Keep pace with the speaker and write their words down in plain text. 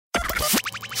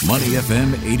Money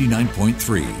FM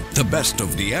 89.3, the best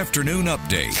of the afternoon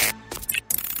update.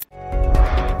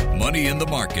 Money in the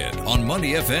Market on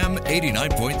Money FM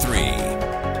 89.3.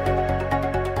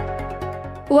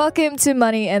 Welcome to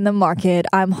Money in the Market.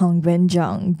 I'm Hongbin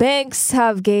Jung. Banks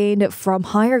have gained from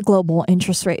higher global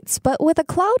interest rates, but with a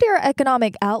cloudier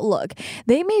economic outlook,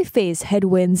 they may face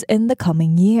headwinds in the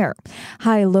coming year.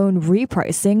 High loan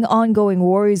repricing, ongoing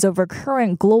worries over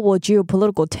current global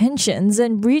geopolitical tensions,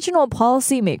 and regional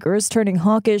policymakers turning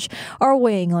hawkish are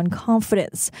weighing on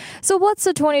confidence. So what's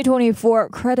the 2024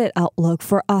 credit outlook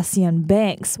for ASEAN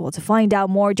banks? Well, to find out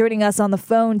more, joining us on the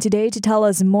phone today to tell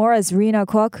us more is Rina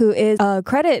Kwok, who is a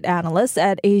credit analyst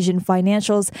at Asian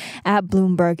Financials at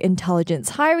Bloomberg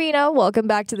Intelligence. Hi, Rina. Welcome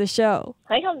back to the show.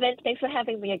 Hi, Hongbin. Thanks for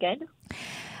having me again.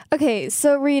 Okay,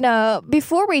 so Rina,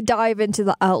 before we dive into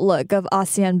the outlook of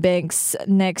ASEAN banks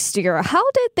next year,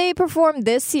 how did they perform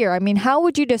this year? I mean, how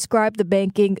would you describe the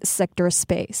banking sector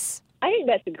space? I think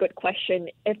that's a good question.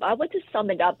 If I were to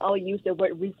sum it up, I'll use the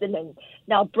word resilient.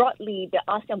 Now, broadly, the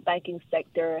ASEAN banking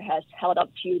sector has held up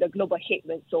to the global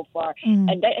headwinds so far,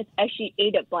 and that is actually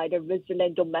aided by the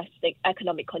resilient domestic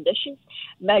economic conditions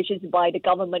measured by the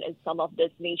government in some of these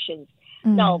nations.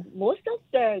 Now, most of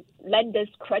the lenders'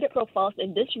 credit profiles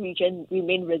in this region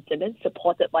remain resilient,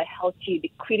 supported by healthy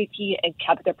liquidity and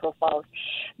capital profiles.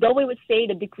 Though we would say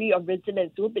the degree of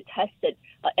resilience will be tested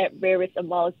at various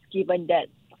amounts, given that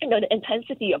the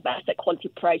intensity of asset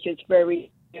quality pressures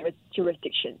vary in various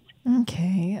jurisdictions.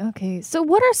 Okay. So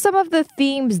what are some of the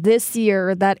themes this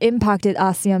year that impacted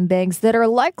ASEAN banks that are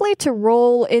likely to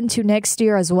roll into next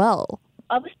year as well?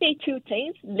 I would say two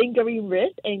things: lingering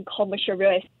risk in commercial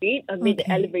real estate amid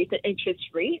the elevated interest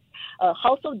rates.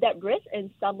 Household debt risk in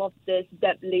some of these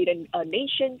debt-laden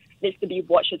nations needs to be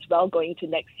watched as well going into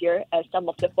next year as some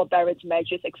of the forbearance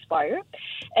measures expire.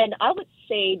 And I would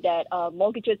say that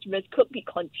mortgages risk could be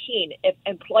contained if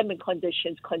employment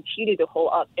conditions continue to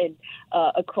hold up in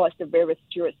across the various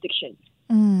jurisdictions.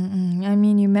 I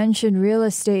mean, you mentioned real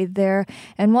estate there,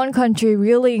 and one country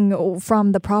reeling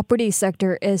from the property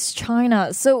sector is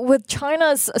China. So with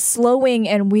China's slowing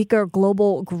and weaker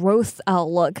global growth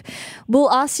outlook, will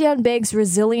ASEAN banks'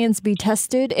 resilience be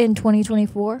tested in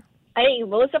 2024? I think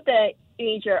most of the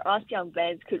major ASEAN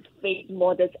banks could face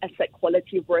modest asset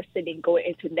quality worsening going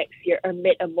into next year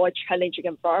amid a more challenging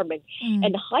environment.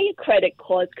 And higher credit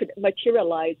costs could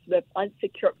materialize with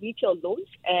unsecured retail loans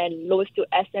and loans to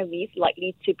SMEs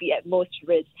likely to be at most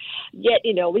risk. Yet,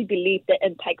 we believe the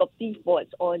impact of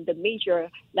defaults on the major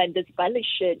lenders' balance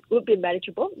sheet would be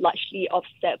manageable, largely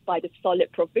offset by the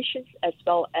solid provisions as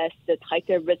well as the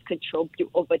tighter risk control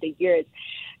built over the years.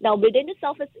 Now, within the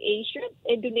Southeast Asia,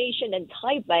 Indonesian and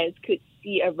Thai banks could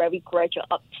see a very gradual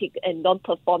uptick in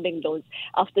non-performing loans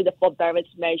after the forbearance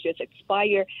measures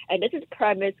expire, and this is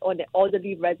premised on the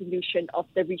orderly resolution of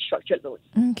the restructured loans.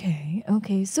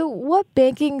 Okay. So what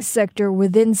banking sector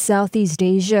within Southeast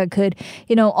Asia could,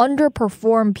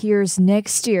 underperform peers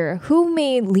next year? Who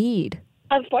may lead?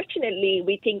 Unfortunately,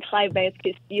 we think Thai banks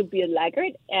could still be a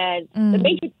laggard, and the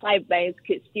major Thai banks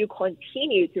could still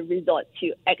continue to resort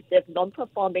to active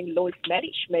non-performing loans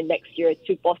management next year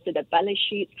to bolster the balance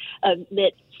sheet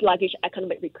amid sluggish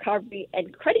economic recovery,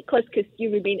 and credit costs could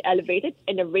still remain elevated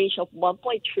in the range of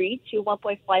 1.3 to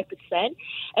 1.5%.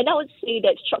 And I would say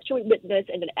that structural weakness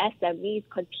in the SMEs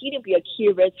continue to be a key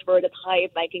risk for the Thai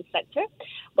banking sector,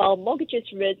 while mortgages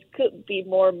risk could be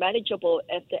more manageable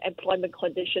if the employment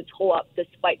conditions hold up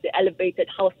despite the elevated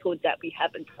household debt we have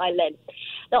in Thailand.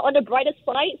 Now, on the brighter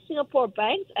side, Singapore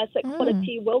banks' asset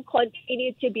quality will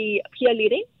continue to be peer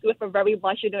leading with a very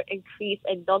marginal increase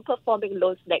in non-performing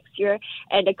loans next year,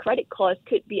 and the credit costs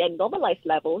could be at normalized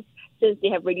levels since they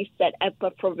have already set ample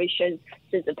provisions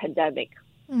since the pandemic.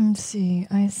 I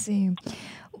see.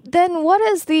 Then what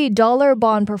is the dollar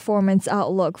bond performance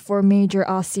outlook for major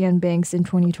ASEAN banks in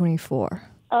 2024?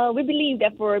 We believe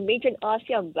that for major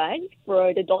ASEAN banks,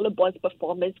 for the dollar bonds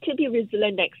performance could be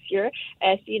resilient next year,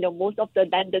 as most of the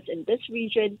lenders in this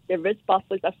region, the risk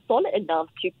buffers are solid enough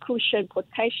to cushion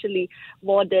potentially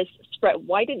modest spread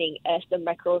widening as the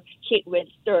macro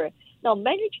headwinds stir. Now,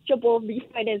 manageable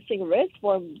refinancing risks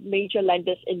for major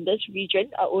lenders in this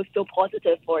region are also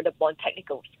positive for the bond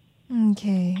technicals.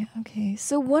 Okay.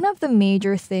 So one of the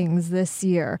major things this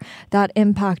year that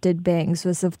impacted banks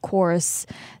was, of course,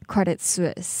 Credit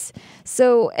Suisse.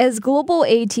 So as global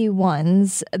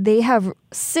AT1s, they have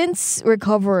since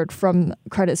recovered from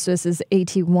Credit Suisse's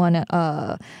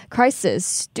AT1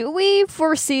 crisis. Do we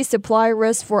foresee supply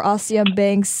risk for ASEAN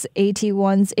banks'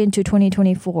 AT1s into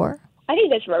 2024? I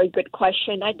think that's a very good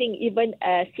question. I think even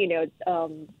as,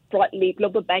 broadly,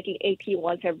 global banking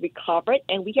AT1s have recovered,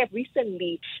 and we have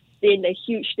recently seen a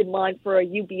huge demand for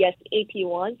UBS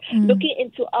AT1s. Looking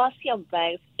into ASEAN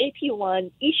banks,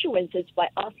 AT1 issuances by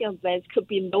ASEAN banks could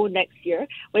be low next year,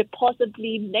 with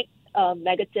possibly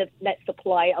negative net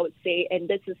supply, I would say, and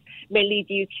this is mainly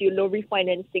due to low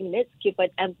refinancing needs given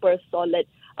ample solid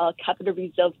capital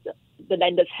reserves the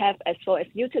lenders have, as well as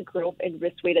muted growth in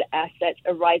risk-weighted assets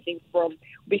arising from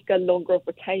weaker loan growth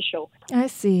potential. I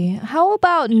see. How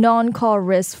about non-call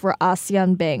risk for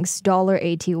ASEAN banks, dollar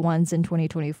AT1s in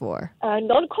 2024?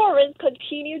 Non-call risk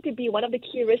continue to be one of the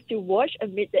key risks to watch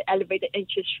amid the elevated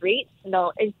interest rates.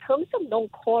 Now, in terms of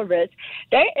non-call risk,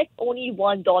 there is only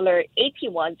 $1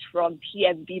 AT1s from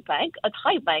TMB Bank, a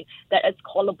Thai bank that is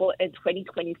callable in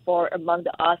 2024 among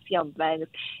the ASEAN banks.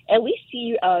 And we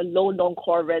see low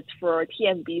non-call risk for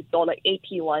TMB's dollar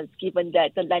AT1s, given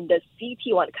that the lender's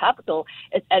CT1 capital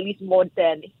is at least more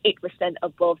than 8%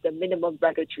 above the minimum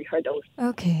regulatory hurdles.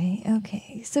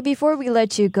 Okay. So before we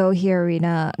let you go here,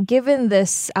 Rina, given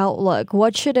this outlook,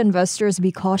 what should investors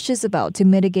be cautious about to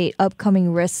mitigate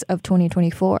upcoming risks of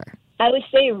 2024? I would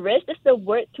say risk is the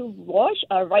word to watch.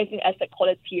 Rising asset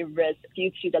quality risk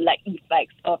due to the lag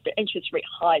effects of the interest rate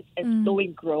hikes and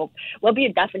slowing growth will be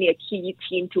definitely a key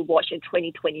theme to watch in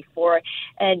 2024.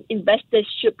 And investors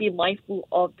should be mindful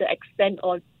of the extent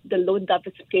of the loan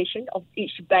diversification of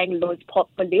each bank loans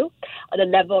portfolio, the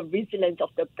level of resilience of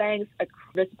the banks,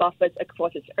 risk buffers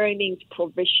across its earnings,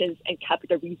 provisions, and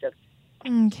capital reserves.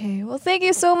 Okay. Well, thank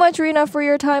you so much, Rina, for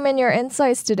your time and your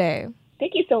insights today.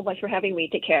 Thank you so much for having me.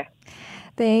 Take care.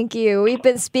 Thank you. We've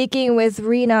been speaking with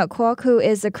Rina Kwok, who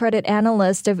is a credit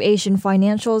analyst of Asian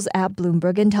Financials at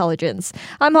Bloomberg Intelligence.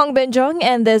 I'm Hong Bin Jung,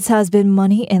 and this has been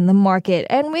Money in the Market.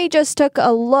 And we just took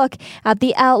a look at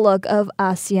the outlook of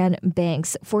ASEAN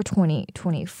banks for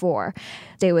 2024.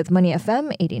 Stay with Money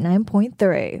FM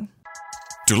 89.3.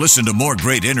 To listen to more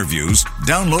great interviews,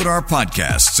 download our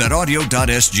podcasts at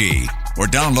audio.sg or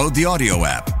download the audio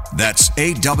app. That's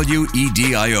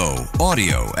AWEDIO,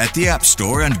 audio at the App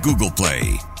Store and Google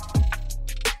Play.